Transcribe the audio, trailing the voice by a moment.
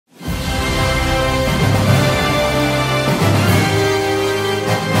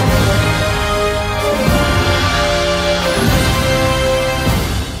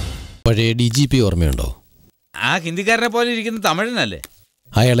പഴയ DGP ഓർമ്മയുണ്ടോ? ആ ഹിന്ദിക്കാരനെ പോലെ ഇരിക്കുന്ന തമിഴനല്ലേ?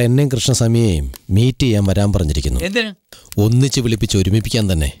 അയാൾ എന്നെയും കൃഷ്ണസ്വാമിയെയും മീറ്റ് ചെയ്യാൻ വരാൻ പറഞ്ഞിരിക്കുന്നു. എന്തിന്? ഒന്നിച്ച് വിളിപ്പിച്ച് ഒരുമിപ്പിക്കാൻ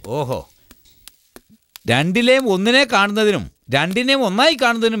തന്നെ. ഓഹോ, രണ്ടിലെയും ഒന്നിനെ കാണുന്നതിനും രണ്ടിനെയും ഒന്നായി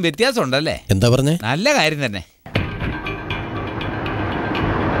കാണുന്നതിനും വ്യത്യാസം ഉണ്ടല്ലേ? എന്താ പറഞ്ഞേ? നല്ല കാര്യം തന്നെ.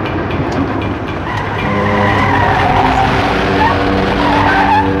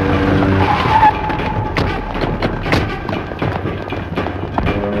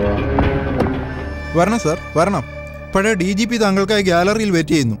 വരണം സാർ, വരണം. പഴയ DGP താങ്കൾക്കായി ഗാലറിയിൽ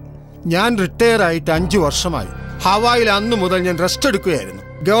വെയിറ്റ് ചെയ്യുന്നു. ഞാൻ റിട്ടയർ ആയിട്ട് 5 വർഷമായി. ഹവായിൽ അന്നു മുതൽ ഞാൻ റെസ്റ്റ് എടുക്കുകയായിരുന്നു.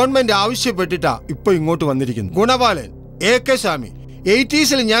 ഗവൺമെന്റ് ആവശ്യപ്പെട്ടിട്ടാ ഇപ്പൊ ഇങ്ങോട്ട് വന്നിരിക്കുന്നു. ഗുണപാലൻ, AK സ്വാമി,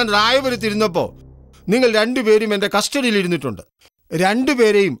 80s ഞാൻ റായപുരത്തിരുന്നപ്പോ നിങ്ങൾ രണ്ടുപേരും എന്റെ കസ്റ്റഡിയിൽ ഇരുന്നിട്ടുണ്ട്.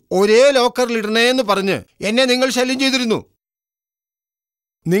 രണ്ടുപേരെയും ഒരേ ലോക്കറിൽ ഇടണേന്ന് പറഞ്ഞ് എന്നെ നിങ്ങൾ ശല്യം ചെയ്തിരുന്നു.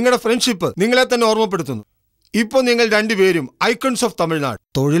 നിങ്ങളുടെ ഫ്രണ്ട്ഷിപ്പ് നിങ്ങളെ തന്നെ ഓർമ്മപ്പെടുത്തുന്നു. ഇപ്പൊ നിങ്ങൾ രണ്ടുപേരും ഐക്കൺസ് ഓഫ് തമിഴ്നാട്.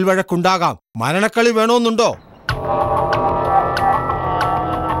 തൊഴിൽ വഴക്കുണ്ടാകാം, മരണക്കളി വേണമെന്നുണ്ടോ?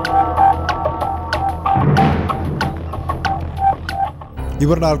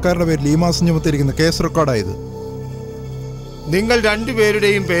 ഇവരുടെ ആൾക്കാരുടെ പേരിൽ ഈ മാസം ചുമത്തിരിക്കുന്ന കേസ് റെക്കോർഡായത്. നിങ്ങൾ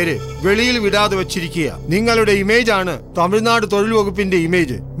രണ്ടുപേരുടെയും പേര് വെളിയിൽ വിടാതെ വെച്ചിരിക്കുക. നിങ്ങളുടെ ഇമേജ് ആണ് തമിഴ്നാട് തൊഴിൽ വകുപ്പിന്റെ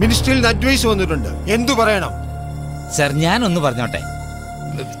ഇമേജ്. മിനിസ്ട്രിയിൽ നിന്ന് അഡ്വൈസ് വന്നിട്ടുണ്ട്. എന്തു പറയണം? സർ, ഞാനൊന്ന് പറഞ്ഞോട്ടെ.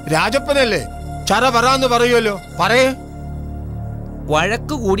 രാജപ്പനല്ലേ, ചറ വരാന്ന് പറയുമല്ലോ, പറയേ.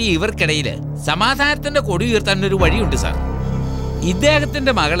 വഴക്കു കൂടി ഇവർക്കിടയില് സമാധാനത്തിന്റെ കൊടി ഉയർത്താൻ ഒരു വഴിയുണ്ട് സാർ.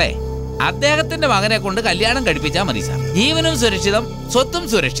 ഇദ്ദേഹത്തിന്റെ മകളെ അദ്ദേഹത്തിന്റെ മകനെ കൊണ്ട് കല്യാണം കഴിപ്പിച്ചാൽ മതി സാർ. ജീവനും സുരക്ഷിതം, സ്വത്തും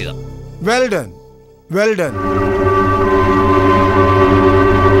സുരക്ഷിതം. Well done, well done.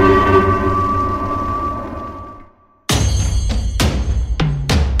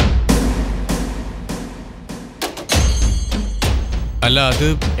 അല്ല അത്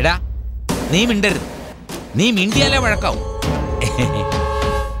എടാ, നീ മിണ്ടരുത്. നീ മിണ്ടിയാലേ വഴക്കാവും.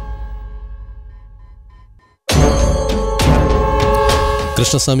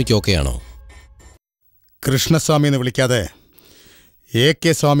 കൃഷ്ണസ്വാമിക്ക് ഓക്കെയാണോ? കൃഷ്ണസ്വാമി എന്ന് വിളിക്കാതെ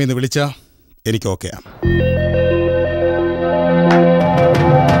AK സ്വാമി എന്ന് വിളിച്ചാ എനിക്ക് ഓക്കെയാ.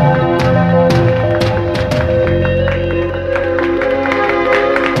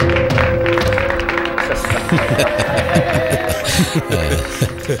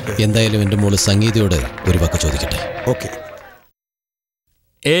 എന്തായാലും എൻ്റെ മോള് സംഗീതയോട് ഒരു വാക്ക് ചോദിക്കട്ടെ. ഓക്കെ.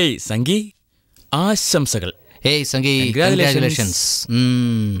 ഏയ് സംഗീ, ആശംസകൾ. ഏയ് സംഗീ, കൺഗ്രാറ്റുലേഷൻസ്.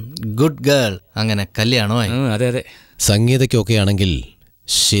 Good girl. അങ്ങനെ കല്യാണോ? അതെ അതെ. സംഗീതയ്ക്ക് ഓക്കെ ആണെങ്കിൽ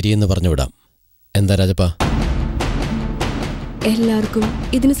ശരിയെന്ന് പറഞ്ഞു വിടാം. എന്താ രാജപ്പ? എല്ലാവർക്കും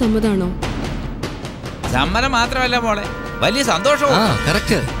ഇതിന് സമ്മതാണോ? സമ്മതം മാത്രമല്ല മോളെ, വലിയ സന്തോഷവും.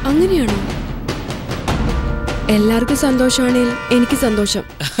 അങ്ങനെയാണോ? എല്ലാവർക്കും സന്തോഷമാണെങ്കിൽ എനിക്ക് സന്തോഷം.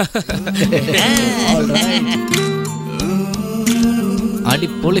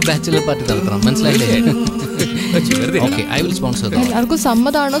 അടിപൊളി ബാച്ചിലർ പാർട്ടി നടത്തണം, മനസ്സിലായില്ലേ? എല്ലാവർക്കും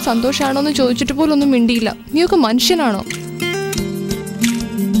സമ്മതാണോ സന്തോഷാണോ എന്ന് ചോദിച്ചിട്ട് പോലും ഒന്നും മിണ്ടിയില്ല. നീയൊക്കെ മനുഷ്യനാണോ?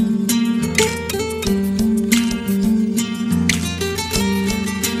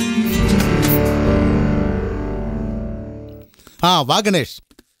 വാ ഗണേഷ്,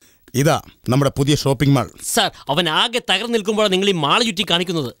 ഇതാ നമ്മുടെ പുതിയ ഷോപ്പിംഗ് മാൾ. സാർ, അവൻ ആകെ തകർന്നു നിൽക്കുമ്പോഴാണ് നിങ്ങൾ ഈ മാള് ചുറ്റി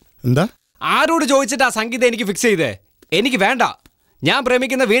കാണിക്കുന്നത്. എന്താ? ആരോട് ചോദിച്ചിട്ടാ സംഗീത എനിക്ക് ഫിക്സ് ചെയ്തേ? എനിക്ക് വേണ്ട. ഞാൻ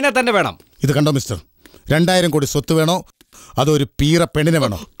പ്രേമിക്കുന്ന വീണ തന്നെ വേണം. ഇത് കണ്ടോ മിസ്റ്റർ, 2000 കോടി സ്വത്ത് വേണോ അതോ ഒരു പീറ പെണ്ണിനെ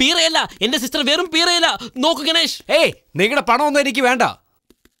വേണോ? പീറയല്ല, എന്റെ സിസ്റ്റർ വെറും പീറയല്ല. നോക്കൂ ഗണേഷ്, ഏയ് നിങ്ങളുടെ പണമൊന്നും എനിക്ക് വേണ്ട.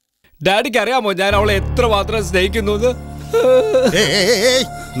 ഡാഡിക്ക് അറിയാമോ ഞാൻ അവളെ എത്ര മാത്രം സ്നേഹിക്കുന്നു?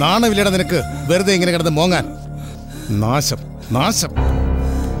 നാണമില്ലടാ നിനക്ക് വെറുതെ ഇങ്ങനെ കിടന്ന് മോങ്ങാൻ. നാശം നാശം.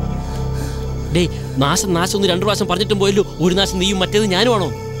 ഡേ, നാശം നാശം ഒന്ന് 2 പ്രാവശ്യം പറഞ്ഞിട്ടും പോയല്ലോ. ഒരു നാശം നീയും മറ്റേത് ഞാനുമാണോ?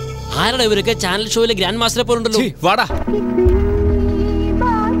 ആരാടാ ഇവരൊക്കെ? ചാനൽ ഷോയിലെ ഗ്രാൻഡ് മാസ്റ്ററെ പോലെ ഉണ്ടല്ലോ. വാടാ.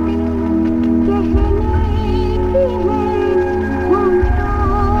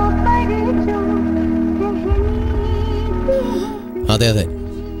 അതെ അതെ,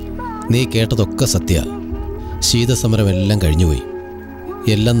 നീ കേട്ടതൊക്കെ സത്യ. ശീതസമരം എല്ലാം കഴിഞ്ഞുപോയി.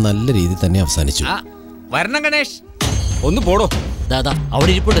 എല്ലാം നല്ല രീതിയിൽ തന്നെ അവസാനിച്ചു. വരണം ഗണേഷ്. ഒന്ന് പോടോ. ദാദാ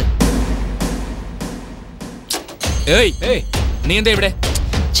അവിടെ ഇരിപ്പുണ്ട്. ഏയ് ഏയ്, നീ എന്താ ഇവിടെ?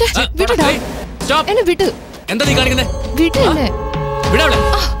 എന്താ നീ കാണിക്കുന്നേ?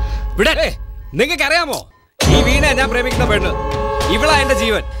 നിങ്ങൾക്ക് അറിയാമോ ഈ വീണ ഞാൻ പ്രേമിക്കുന്ന പെണ്ണ്? ഇവളാ എന്റെ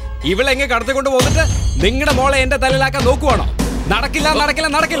ജീവൻ. ഇവളെങ്ങനെ കടത്തിക്കൊണ്ട് പോന്നിട്ട് നിങ്ങളുടെ മോളെ എന്റെ തലയിലാക്കാൻ നോക്കുവാണോ? നടക്കില്ല നടക്കില്ല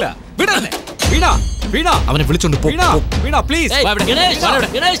നടക്കില്ല. വിടല്ലേ വീണ, വീണ. അവനെ വിളിച്ചോണ്ട് പോ. വീണ, വീണ പ്ലീസ്.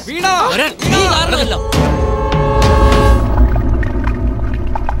 വീണ.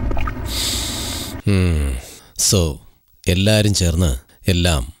 സോ എല്ലാരും ചേർന്ന്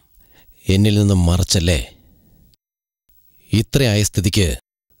എല്ലാം എന്നിൽ നിന്നും മറച്ചല്ലേ? ഇത്രയായ സ്ഥിതിക്ക്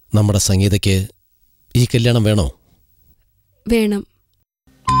നമ്മുടെ സംഗീതയ്ക്ക് ഈ കല്യാണം വേണോ? വേണം.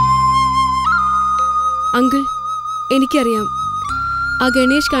 അങ്കിൾ, എനിക്കറിയാം, ആ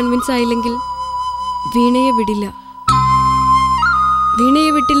ഗണേഷ് കൺവിൻസ് ആയില്ലെങ്കിൽ വീണയെ വിടില്ല.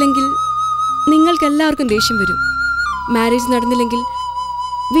 വീണയെ വിട്ടില്ലെങ്കിൽ നിങ്ങൾക്കെല്ലാവർക്കും ദേഷ്യം വരും. മാരേജ് നടന്നില്ലെങ്കിൽ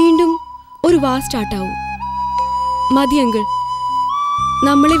വീണ്ടും ഒരു വാർ സ്റ്റാർട്ടാവും. മതി അങ്കിൾ,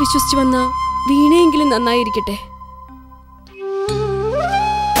 നമ്മളെ വിശ്വസിച്ച് വന്ന വീണയെങ്കിലും നന്നായിരിക്കട്ടെ.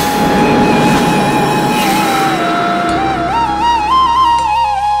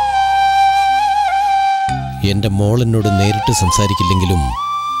 എന്റെ മോളെന്നോട് നേരിട്ട് സംസാരിക്കില്ലെങ്കിലും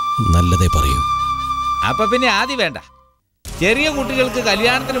നല്ലതേ പറയൂ. അപ്പൊ പിന്നെ ആദ്യം വേണ്ട. ചെറിയ കുട്ടികൾക്ക്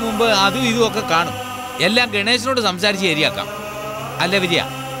കല്യാണത്തിന് മുമ്പ് അതും ഇതും ഒക്കെ കാണും. എല്ലാം ഗണേശനോട് സംസാരിച്ച് ശരിയാക്കാം. അല്ല വിജയ?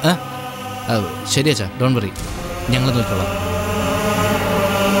 ശരിയാച്ചാ, ഡോണ്ട് വറി, ഞങ്ങൾ നോക്കിക്കോളാം.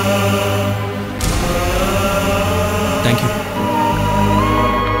 Thank you.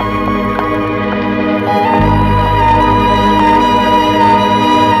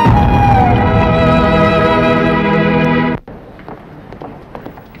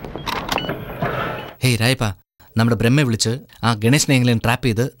 ഹേയ് രായപ്പ, നമ്മുടെ ബ്രഹ്മയെ വിളിച്ച് ആ ഗണേശനെങ്കിലും ട്രാപ്പ്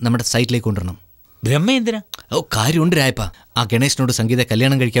ചെയ്ത് നമ്മുടെ സൈറ്റിലേക്ക് കൊണ്ടുവരണം. ബ്രഹ്മ എന്തിനാ? കാര്യമുണ്ട് രായപ്പ. ആ ഗണേശനോട് സംഗീത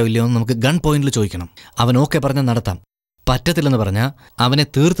കല്യാണം കഴിക്കാവില്ലയോ എന്ന് നമുക്ക് ഗൺ പോയിന്റിൽ ചോദിക്കണം. അവൻ ഓക്കെ പറഞ്ഞാൽ നടത്താം. പറ്റത്തില്ലെന്ന് പറഞ്ഞാൽ അവനെ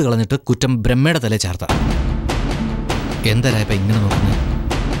തീർത്ത് കളഞ്ഞിട്ട് കുറ്റം ബ്രഹ്മയുടെ തലേ ചാർത്താം. എന്താ രായപ്പ ഇങ്ങനെ നോക്കുന്നത്?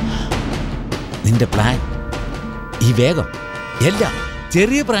 നിന്റെ പ്ലാൻ ഈ വേഗം എല്ലാം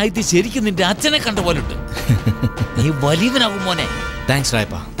ചെറിയ പ്രായത്തിൽ ശരിക്കും നിന്റെ അച്ഛനെ കണ്ട പോലുണ്ട്. നീ വലിയവനാകും മോനെ. Thanks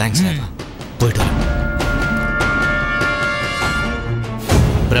Rayappa, thanks Rayappa. പോയിട്ട്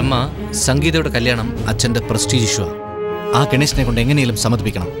ബ്രഹ്മ, സംഗീതയുടെ കല്യാണം അച്ഛൻ്റെ പ്രസ്റ്റീജ് ഇഷ്യൂ. ആ ഗണേശനെ കൊണ്ട് എങ്ങനെയെങ്കിലും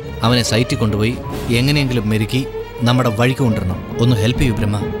സമ്മതിപ്പിക്കണം. അവനെ സൈറ്റിൽ കൊണ്ടുപോയി എങ്ങനെയെങ്കിലും മെരുക്കി നമ്മുടെ വഴിക്ക് കൊണ്ടുവരണം. ഒന്ന് ഹെൽപ്പ് ചെയ്യൂ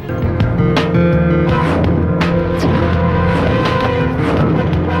ബ്രഹ്മ.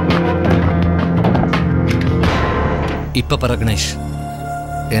 ഇപ്പൊ പറ ഗണേഷ്,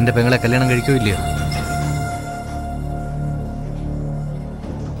 എന്റെ പെങ്ങളെ കല്യാണം കഴിക്കോ ഇല്ലയോ?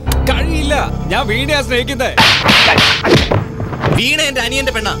 കഴിയില്ല. ഞാൻ വീണയാ സ്നേഹിക്കുന്നത്. വീണ എന്റെ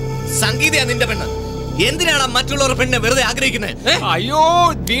അനിയന്റെ പെണ്ണ, സംഗീതയാ നിന്റെ പെണ്ണ്. എന്തിനാണ് മറ്റുള്ളവരുടെ പെണ്ണെ വെറുതെ ആഗ്രഹിക്കുന്നത്? അയ്യോ,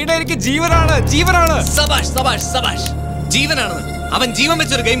 വീണ എനിക്ക് ജീവനാണ്, ജീവനാണ്. സബാഷ് സബാഷ് സബാഷ്. ജീവനാണെന്ന് അവൻ ജീവൻ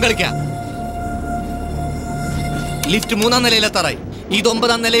വെച്ചൊരു ഗെയിം കളിക്കാം. ലിഫ്റ്റ് 3-ാം നിലയിലെത്താറായി. ഇത്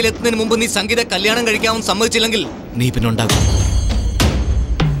 9-ാം നിലയിൽ എത്തുന്നതിന് മുമ്പ് നീ സംഗീത കല്യാണം കഴിക്കാമെന്ന് സമ്മതിച്ചില്ലെങ്കിൽ നീ പിന്നെ ഉണ്ടാകും.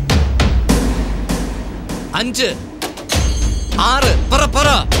 5, 6 പറ.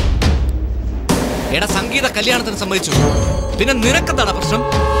 എടാ, സംഗീത കല്യാണത്തിന് സമ്മതിച്ചു. പിന്നെ നിനക്കെന്താണ് പ്രശ്നം?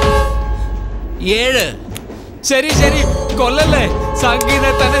 7. ശരി ശരി, കൊല്ലല്ലേ.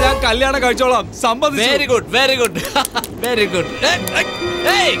 സംഗീതത്തെ തന്നെ ഞാൻ കല്യാണം കഴിച്ചോളാം. സമ്മതിച്ചു. Very good, very good, very good.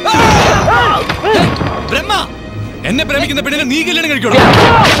 ബ്രഹ്മ, എന്നെ പ്രേമിക്കുന്ന പെണ്ണിനെ നീ കല്യാണം കഴിക്കണോ?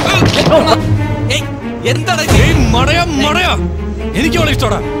 എന്താണ് മടയാ? എനിക്ക് അവളെ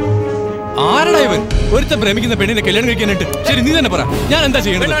ഇഷ്ടോടാ. ആരടാ ഇവൻ? ഒരുത്തൻ പ്രേമിക്കുന്ന പെണ്ണിനെ കല്യാണം കഴിക്കാനായിട്ട്? ശരി, നീ തന്നെ പറ, ഞാൻ എന്താ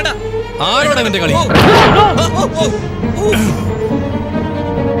ചെയ്യണത്? ആരോടാ ഇവന്റെ കളി?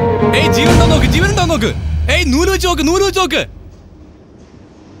 ഏയ്, ജീവനുണ്ടോ നോക്ക്, ജീവനുണ്ടോ നോക്ക്. ഏയ്, നൂല് വെച്ച് നോക്ക്.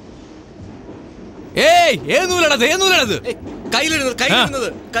 ഏയ്, ഏത് നൂലാണത്? കയ്യിലിരുന്നത്.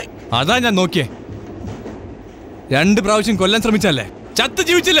 അതാ ഞാൻ നോക്കിയേ. 2 പ്രാവശ്യം കൊല്ലാൻ ശ്രമിച്ചല്ലേ? ചത്ത്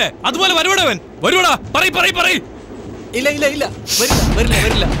ജീവിച്ചില്ലേ? അതുപോലെ വരുവടവൻ. വരുവടാ, പറയ്. ഇല്ല,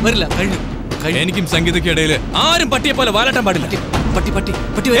 വരില്ല. കഴിഞ്ഞു. എനിക്കും സംഗീതയ്ക്ക് ഇടയിൽ ആരും പട്ടിയെ പോലെ വാലാട്ടാൻ പാടില്ല.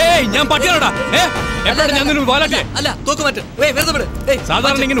 പട്ടി. ഏയ്, ഞാൻ പട്ടിയാണോടാ? എപ്പോഴും ഞാൻ നിന്നോട് വാലാട്ടിയേ? അല്ല, തോക്ക് മാറ്റ്.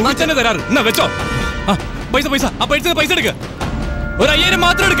 സാധാരണ ഇങ്ങനെ ഉള്ളിൽ തന്നെ തരാറ്. എന്നാ വെച്ചോ. പൈസ ആ പൈസ എടുക്ക്. ഒരു 5000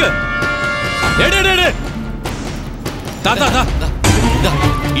 മാത്രം എടുക്ക്.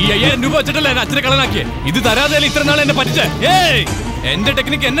 ഈ 5000 രൂപ വെച്ചിട്ടല്ലേ എന്നെ അച്ഛനെ കളനാക്കിയേ? ഇത് തരാതെ ഇത്ര നാളെ എന്നെ പറ്റിച്ചേ. ഏയ്, എന്റെ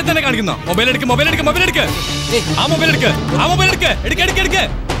ടെക്നിക്ക് എന്നെ തന്നെ കാണിക്കുന്നു. മൊബൈൽ എടുക്ക്. ആ മൊബൈൽ എടുക്ക്.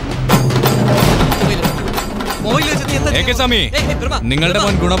 Samy, നിങ്ങളുടെ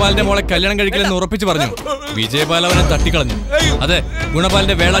മോൻ ഗുണപാലിന്റെ മോളെ കല്യാണം കഴിക്കില്ലെന്ന് ഉറപ്പിച്ചു പറഞ്ഞു. വിജയപാൽ അവനെ തട്ടിക്കളഞ്ഞു. അതെ,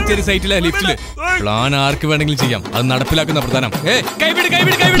 ഗുണപാലിന്റെ വേളാച്ചേരി സൈറ്റിലെ ലിഫ്റ്റില് പ്ലാൻ ആർക്ക് വേണമെങ്കിലും ചെയ്യാം. അത് നടപ്പിലാക്കുന്ന പ്രധാനം. കൈവിട്.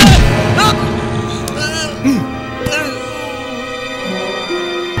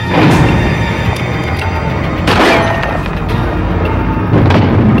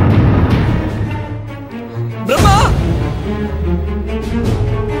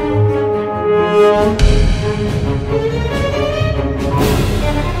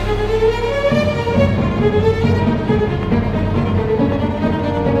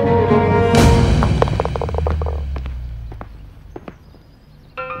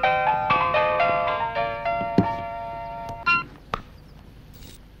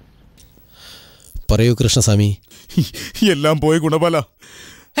 പറയൂ കൃഷ്ണസ്വാമി. എല്ലാം പോയി ഗുണപാല.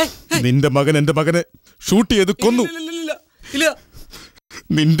 നിന്റെ മകൻ എന്റെ മകനെ ഷൂട്ട് ചെയ്ത് കൊന്നു.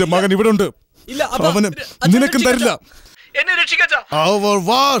 നിന്റെ മകൻ ഇവിടെ ഉണ്ട്. അവന് നിനക്കും തരില്ല. Our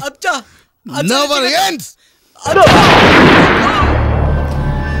war never ends.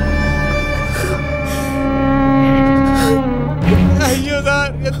 അയ്യോ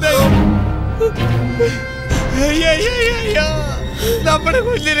നമ്മുടെ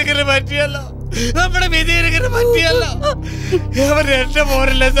കുഞ്ഞിനെങ്ങനെ പറ്റിയല്ലോ, നമ്മുടെ വിധിയെങ്ങനെ പറ്റിയല്ലോ. അവൻ എന്റെ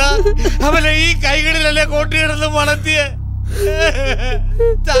പോരല്ലേ സാർ, അവനെ ഈ കൈകളിലല്ലേ കൊണ്ടുകിടന്ന് വളർത്തിയേ.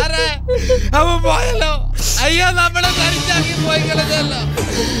 സാറേ അവൻ പോയല്ലോ. അയ്യോ നമ്മളെ തരിച്ചാക്കി പോയി കളഞ്ഞല്ലോ,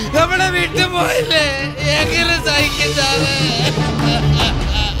 നമ്മളെ വീട്ടിൽ പോയില്ലേ. എങ്ങനെ സഹിക്കും സാറേ?